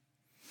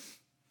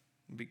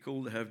 It'd be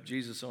cool to have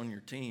Jesus on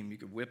your team. You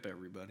could whip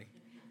everybody.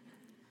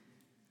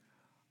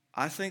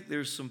 I think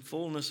there's some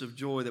fullness of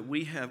joy that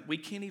we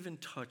can't even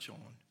touch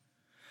on.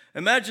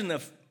 Imagine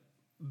the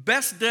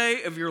best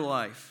day of your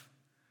life.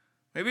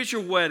 Maybe it's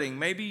your wedding.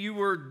 Maybe you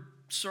were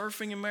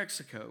surfing in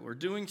Mexico or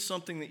doing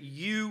something that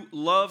you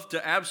love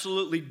to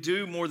absolutely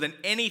do more than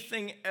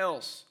anything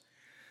else.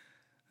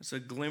 It's a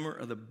glimmer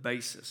of the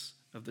basis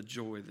of the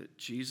joy that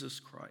Jesus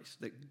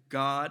Christ, that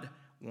God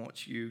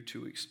wants you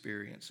to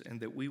experience and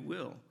that we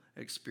will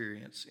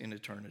experience in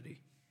eternity.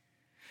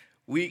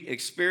 We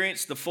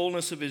experience the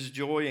fullness of his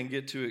joy and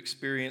get to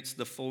experience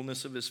the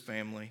fullness of his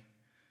family.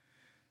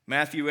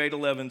 Matthew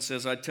 8:11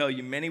 says, I tell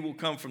you, many will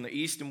come from the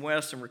east and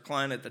west and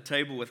recline at the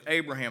table with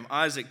Abraham,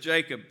 Isaac,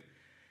 Jacob,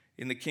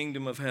 in the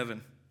kingdom of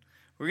heaven.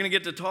 We're going to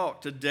get to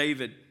talk to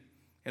David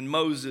and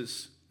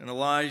Moses and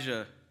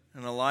Elijah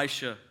and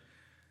Elisha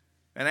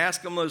and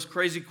ask them those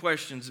crazy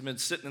questions that have been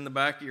sitting in the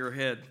back of your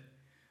head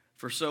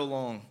for so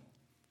long.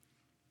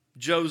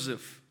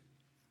 Joseph,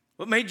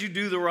 what made you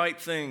do the right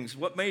things?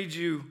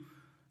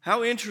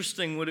 How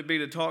interesting would it be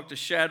to talk to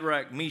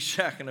Shadrach,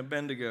 Meshach, and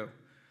Abednego?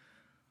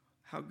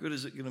 How good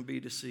is it going to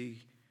be to see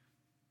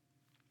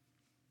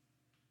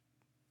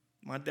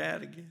my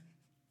dad again?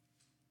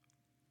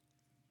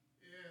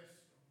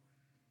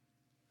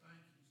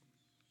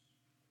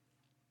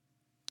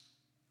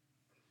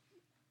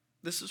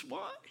 This is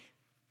why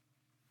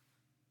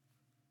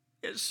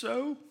it's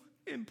so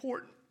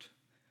important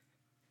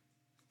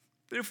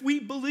that if we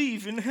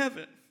believe in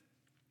heaven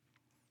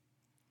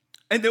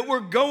and that we're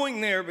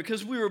going there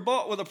because we were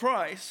bought with a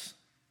price,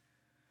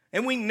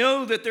 and we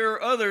know that there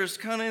are others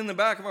kind of in the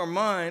back of our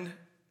mind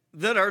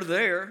that are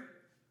there,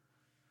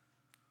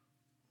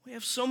 we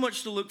have so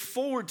much to look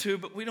forward to,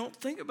 but we don't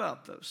think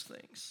about those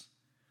things.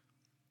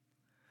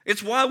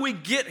 It's why we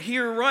get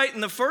here right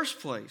in the first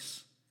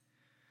place.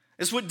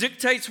 It's what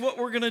dictates what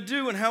we're going to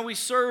do and how we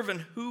serve and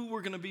who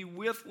we're going to be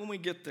with when we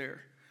get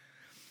there.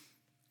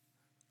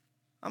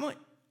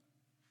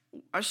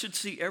 I should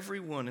see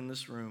everyone in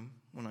this room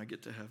when I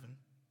get to heaven,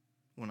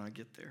 when I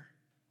get there.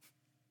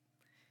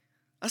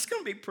 That's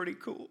going to be pretty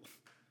cool.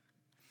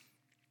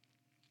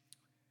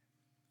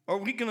 Are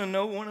we going to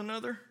know one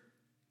another?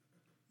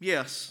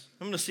 Yes.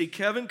 I'm going to see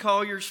Kevin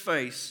Collier's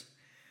face,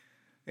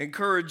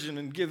 encouraging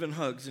and giving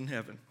hugs in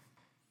heaven.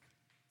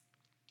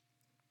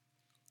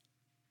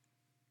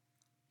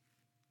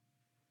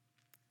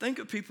 Think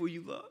of people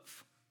you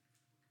love.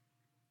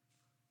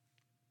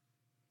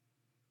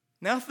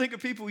 Now think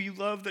of people you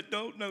love that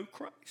don't know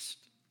Christ.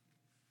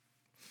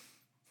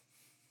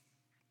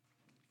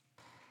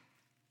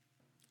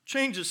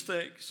 Changes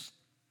things,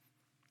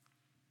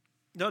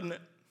 doesn't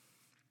it?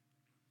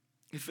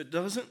 If it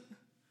doesn't,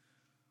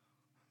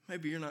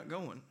 maybe you're not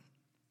going.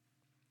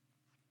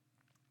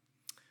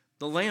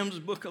 The Lamb's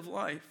Book of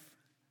Life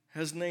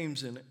has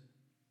names in it,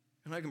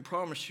 and I can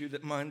promise you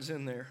that mine's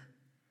in there.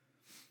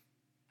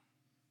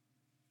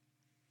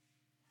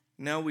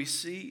 Now we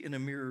see in a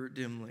mirror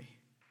dimly,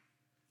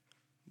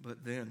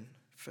 but then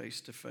face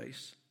to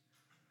face.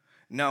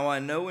 Now I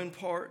know in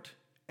part,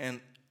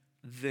 and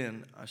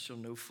then I shall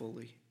know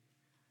fully,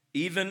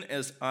 even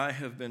as I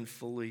have been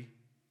fully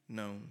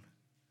known.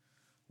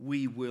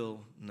 We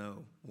will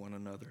know one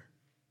another.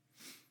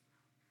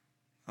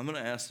 I'm going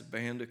to ask the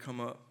band to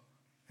come up,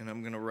 and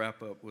I'm going to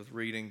wrap up with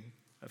reading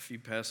a few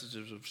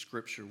passages of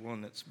Scripture, one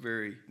that's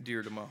very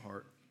dear to my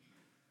heart.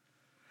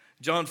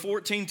 John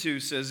 14:2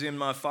 says, "In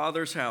my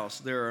Father's house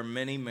there are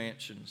many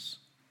mansions.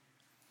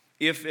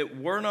 If it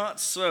were not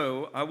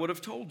so, I would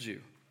have told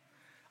you.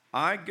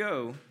 I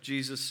go,"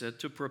 Jesus said,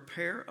 "to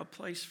prepare a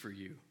place for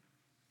you."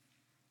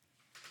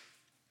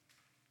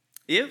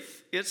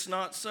 If it's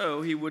not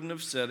so, he wouldn't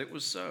have said it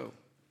was so.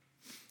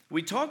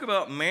 We talk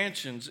about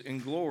mansions in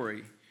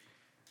glory,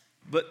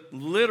 but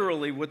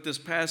literally what this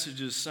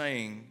passage is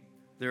saying,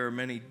 there are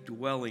many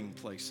dwelling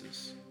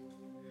places.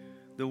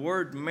 The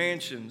word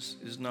mansions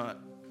is not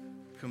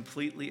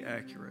completely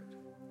accurate.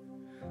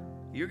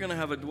 You're going to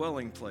have a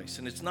dwelling place,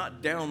 and it's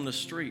not down the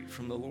street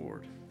from the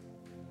Lord.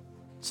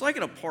 It's like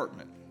an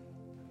apartment,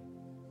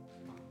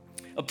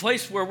 a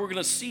place where we're going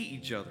to see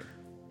each other,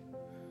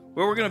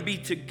 where we're going to be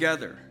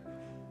together,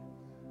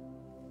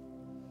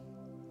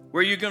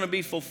 where you're going to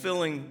be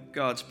fulfilling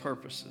God's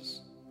purposes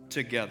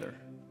together.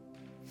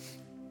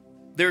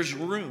 There's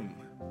room,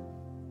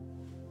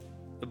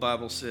 the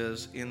Bible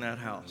says, in that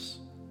house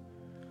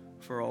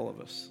for all of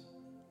us.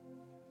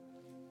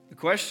 The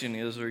question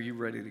is, are you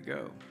ready to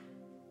go?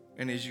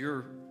 And is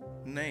your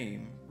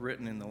name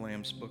written in the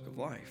Lamb's Book of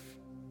Life?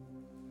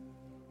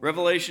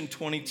 Revelation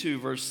 22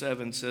 verse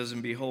 7 says,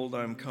 "And behold,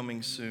 I am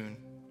coming soon.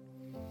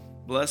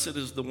 Blessed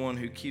is the one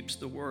who keeps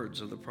the words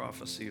of the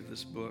prophecy of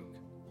this book."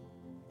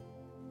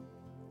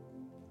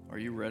 Are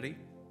you ready?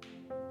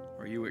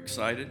 Are you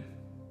excited?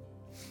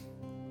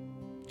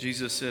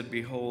 Jesus said,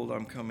 "Behold,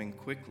 I'm coming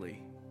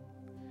quickly."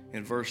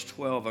 In verse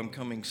 12, "I'm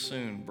coming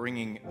soon,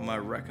 bringing my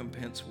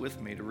recompense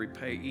with me to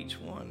repay each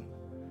one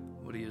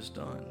what he has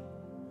done."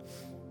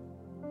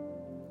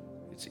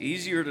 It's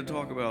easier to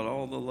talk about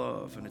all the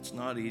love, and it's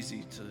not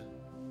easy to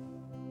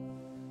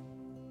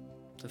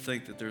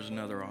think that there's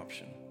another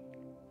option.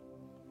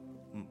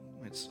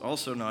 It's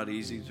also not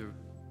easy to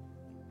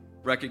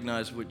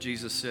recognize what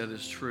Jesus said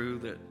is true,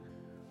 that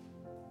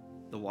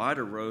the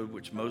wider road,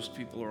 which most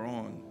people are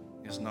on,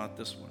 is not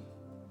this one.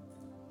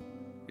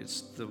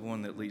 It's the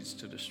one that leads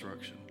to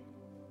destruction.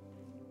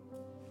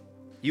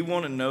 You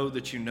want to know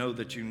that you know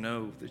that you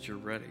know that you're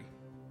ready.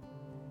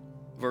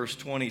 Verse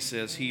 20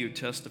 says, "He who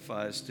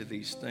testifies to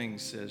these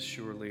things says,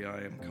 surely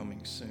I am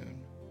coming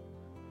soon.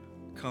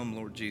 Come,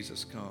 Lord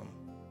Jesus, come."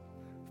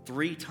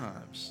 3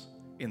 times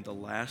in the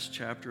last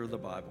chapter of the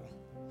Bible,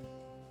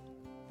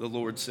 the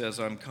Lord says,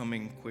 "I'm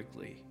coming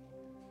quickly.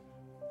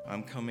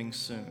 I'm coming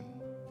soon.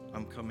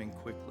 I'm coming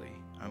quickly.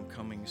 I'm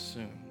coming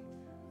soon."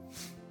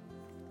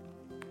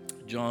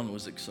 John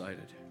was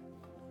excited.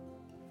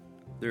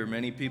 There are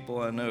many people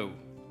I know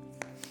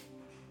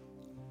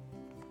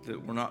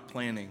that were not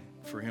planning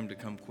for him to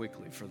come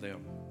quickly for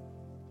them.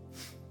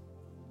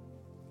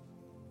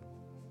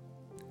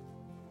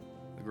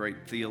 The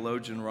great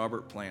theologian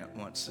Robert Plant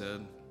once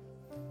said,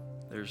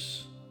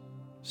 "There's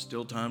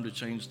still time to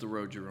change the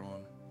road you're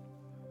on."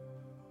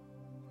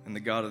 And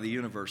the God of the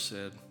universe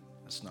said,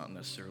 "That's not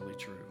necessarily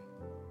true.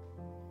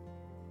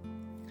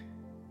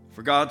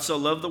 For God so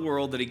loved the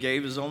world that he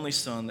gave his only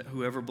Son, that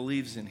whoever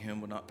believes in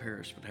him would not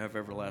perish but have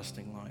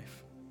everlasting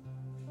life."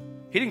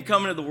 He didn't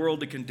come into the world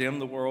to condemn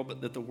the world,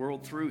 but that the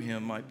world through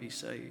him might be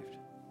saved.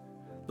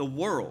 The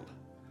world,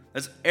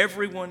 as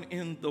everyone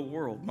in the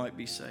world, might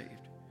be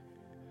saved.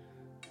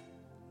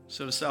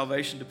 So does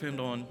salvation depend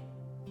on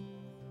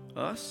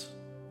us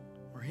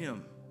or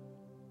him?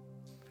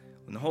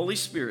 When the Holy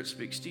Spirit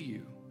speaks to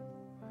you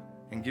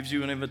and gives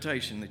you an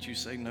invitation that you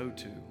say no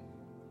to,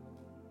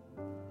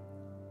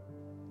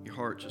 your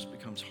heart just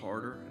becomes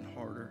harder and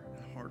harder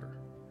and harder.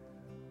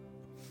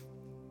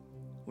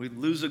 We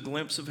lose a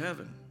glimpse of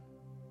heaven.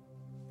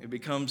 It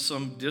becomes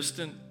some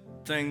distant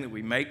thing that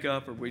we make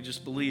up or we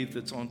just believe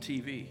that's on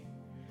TV.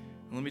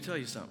 And let me tell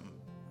you something.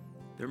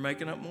 They're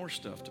making up more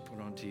stuff to put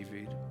on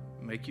TV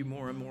to make you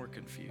more and more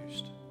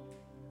confused.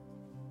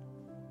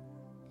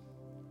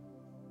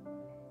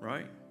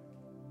 Right?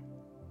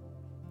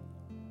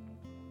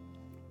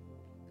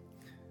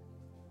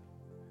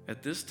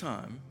 At this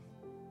time,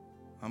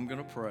 I'm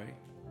going to pray.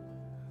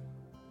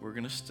 We're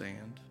going to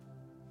stand.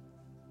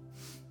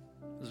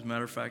 As a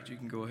matter of fact, you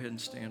can go ahead and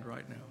stand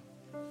right now.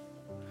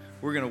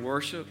 We're going to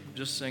worship,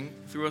 just sing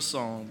through a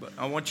song. But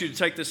I want you to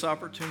take this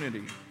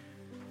opportunity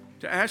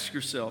to ask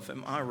yourself,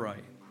 am I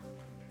right?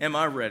 Am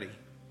I ready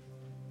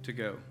to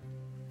go?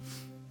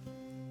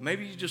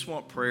 Maybe you just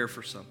want prayer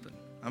for something.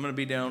 I'm going to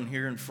be down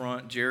here in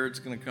front. Jared's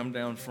going to come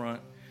down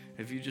front.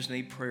 If you just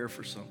need prayer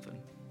for something,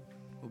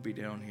 we'll be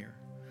down here.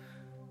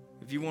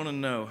 If you want to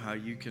know how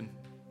you can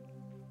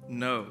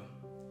know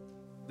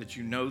that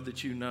you know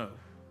that you know,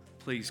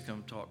 please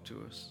come talk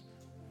to us.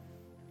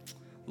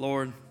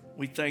 Lord,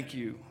 we thank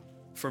you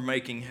for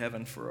making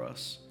heaven for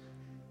us.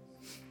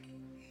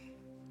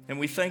 And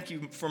we thank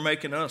you for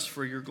making us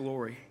for your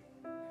glory.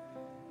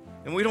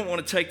 And we don't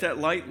want to take that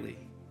lightly.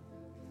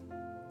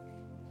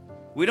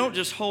 We don't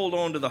just hold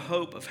on to the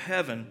hope of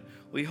heaven.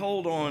 We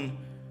hold on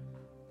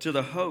to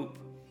the hope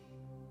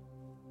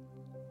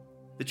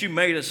that you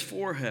made us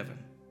for heaven.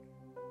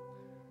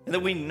 And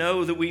that we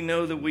know that we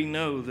know that we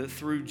know that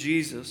through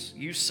Jesus,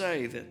 you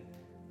say that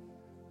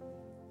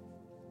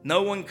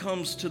no one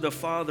comes to the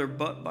Father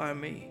but by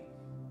me.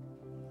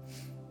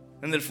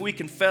 And that if we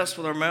confess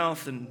with our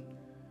mouth and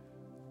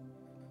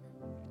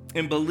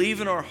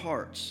believe in our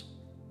hearts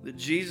that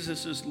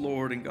Jesus is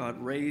Lord and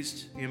God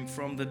raised him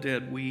from the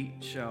dead, we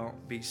shall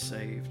be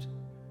saved.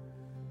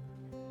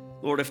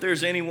 Lord, if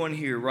there's anyone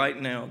here right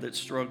now that's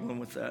struggling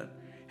with that,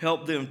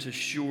 help them to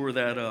shore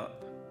that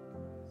up.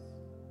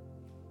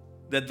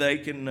 That they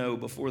can know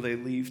before they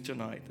leave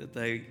tonight that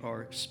they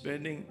are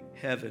spending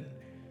heaven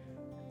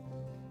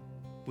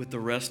with the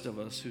rest of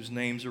us whose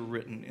names are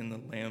written in the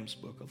Lamb's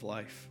Book of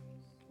Life.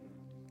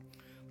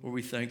 Lord,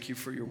 we thank you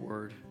for your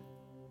word.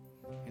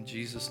 In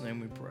Jesus' name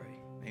we pray.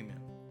 Amen.